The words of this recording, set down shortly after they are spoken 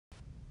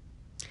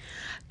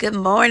Good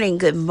morning,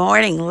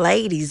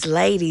 ladies.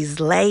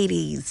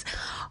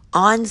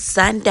 On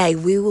Sunday,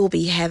 we will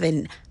be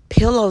having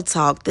Pillow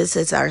Talk. This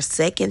is our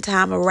second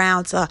time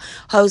around to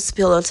host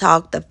Pillow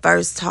Talk. The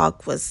first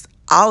talk was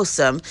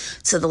awesome.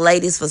 So the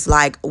ladies was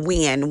like,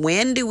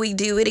 when do we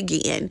do it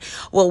again?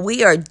 Well,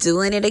 we are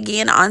doing it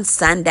again on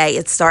Sunday.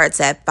 It starts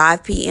at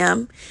 5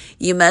 p.m.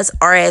 You must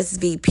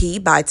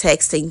RSVP by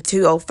texting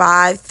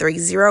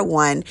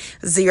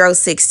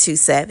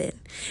 205-301-0627.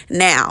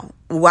 Now,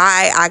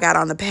 why I got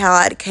on the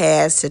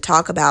podcast to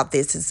talk about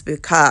this is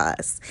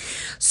because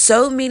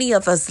so many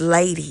of us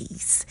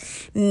ladies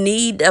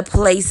need a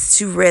place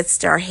to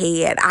rest our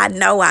head. I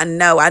know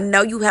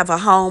you have a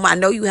home. I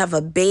know you have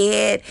a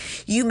bed.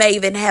 You may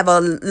even have a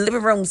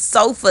living room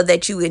sofa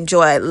that you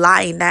enjoy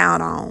lying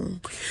down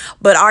on.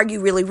 But are you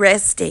really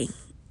resting?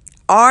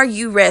 Are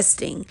you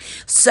resting?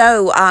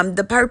 So,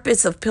 the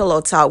purpose of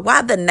Pillow Talk,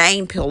 why the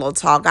name Pillow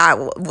Talk? I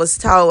was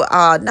told,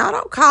 no,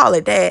 don't call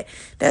it that.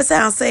 That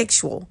sounds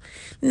sexual.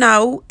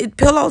 No,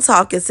 Pillow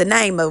Talk is the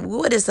name of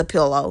what is a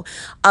pillow?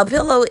 A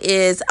pillow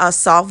is a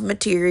soft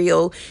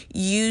material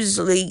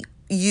usually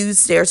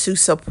used there to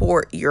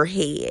support your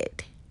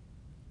head.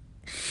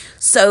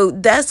 So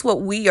that's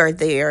what we are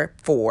there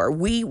for.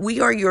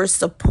 We are your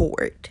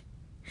support.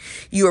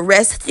 You're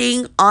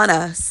resting on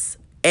us,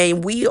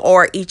 and we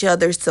are each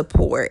other's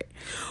support.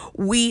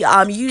 We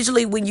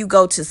usually when you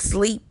go to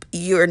sleep,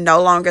 you're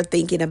no longer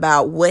thinking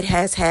about what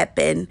has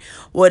happened,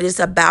 what is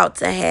about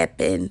to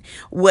happen,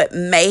 what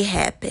may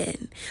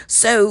happen.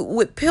 So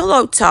with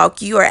Pillow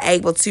Talk, you are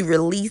able to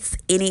release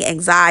any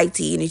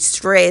anxiety, any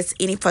stress,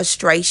 any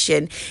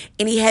frustration,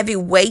 any heavy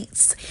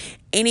weights,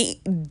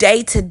 any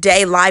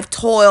day-to-day life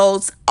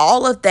toils,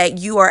 all of that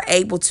you are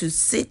able to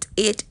sit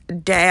it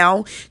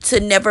down to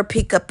never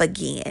pick up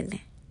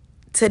again.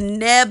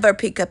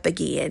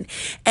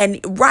 And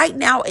right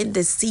now in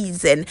this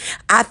season,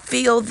 I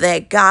feel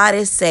that God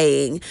is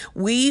saying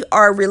we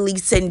are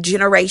releasing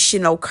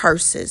generational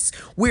curses.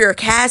 We are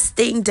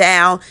casting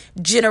down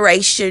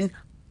generational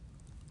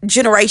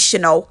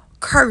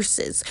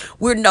curses.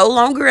 We're no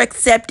longer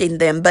accepting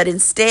them, but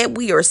instead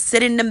we are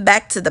sending them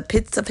back to the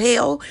pits of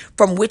hell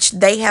from which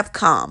they have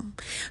come.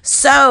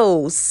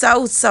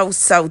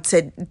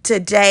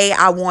 Today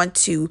I want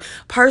to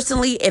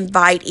personally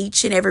invite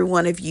each and every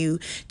one of you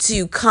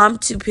to come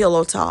to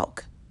Pillow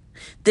Talk.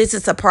 This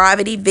is a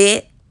private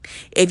event.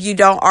 If you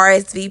don't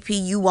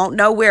RSVP, you won't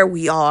know where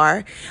we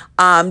are.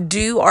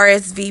 Do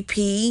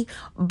RSVP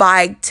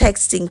by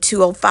texting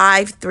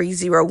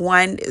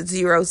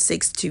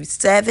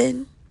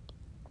 205-301-0627.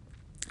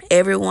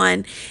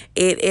 Everyone,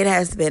 it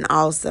has been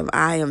awesome.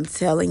 I am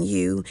telling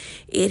you,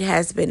 it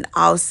has been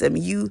awesome.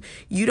 You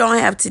don't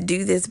have to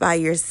do this by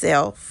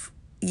yourself.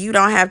 You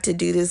don't have to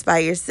do this by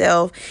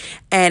yourself.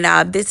 And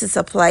this is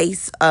a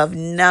place of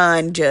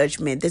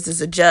non-judgment. This is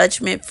a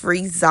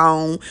judgment-free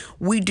zone.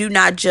 We do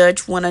not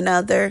judge one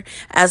another.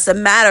 As a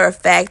matter of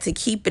fact, to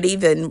keep it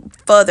even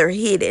further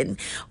hidden,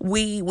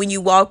 when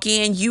you walk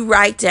in, you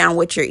write down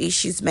what your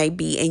issues may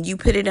be and you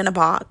put it in a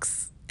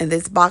box. And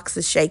this box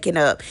is shaken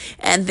up.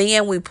 And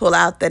then we pull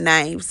out the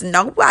names.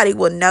 Nobody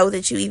will know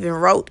that you even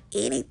wrote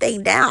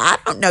anything down. I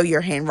don't know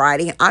your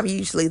handwriting. I'm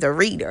usually the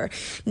reader.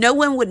 No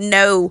one would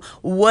know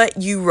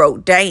what you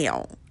wrote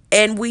down.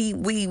 And we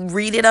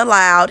read it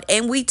aloud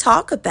and we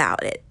talk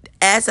about it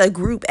as a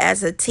group,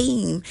 as a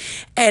team.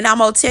 And I'm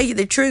going to tell you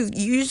the truth.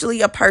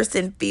 Usually a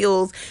person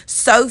feels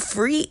so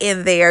free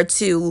in there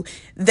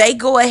they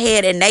go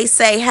ahead and they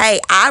say, hey,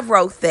 I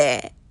wrote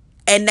that.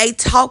 And they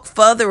talk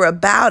further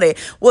about it.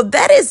 Well,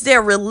 that is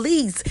their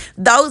release.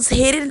 Those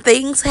hidden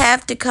things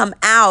have to come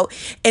out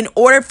in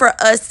order for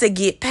us to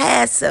get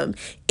past them.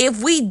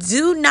 If we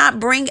do not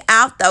bring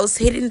out those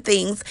hidden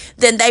things,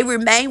 then they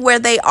remain where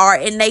they are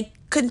and they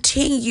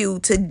continue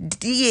to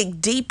dig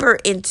deeper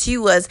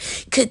into us,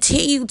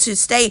 continue to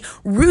stay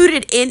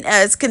rooted in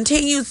us,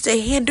 continues to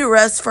hinder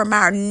us from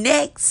our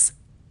next.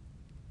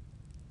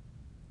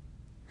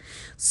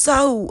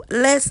 So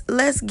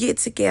let's get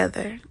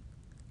together.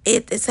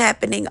 It is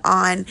happening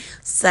on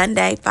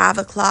Sunday, 5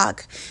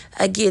 o'clock.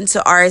 Again, to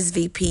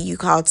RSVP, you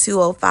call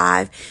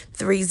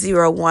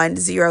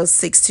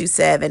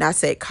 205-301-0627. I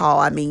said call,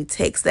 I mean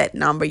text that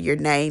number, your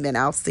name, and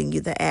I'll send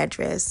you the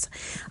address.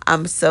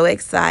 I'm so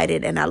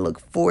excited, and I look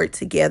forward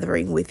to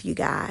gathering with you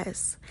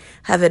guys.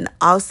 Have an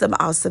awesome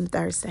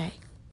Thursday.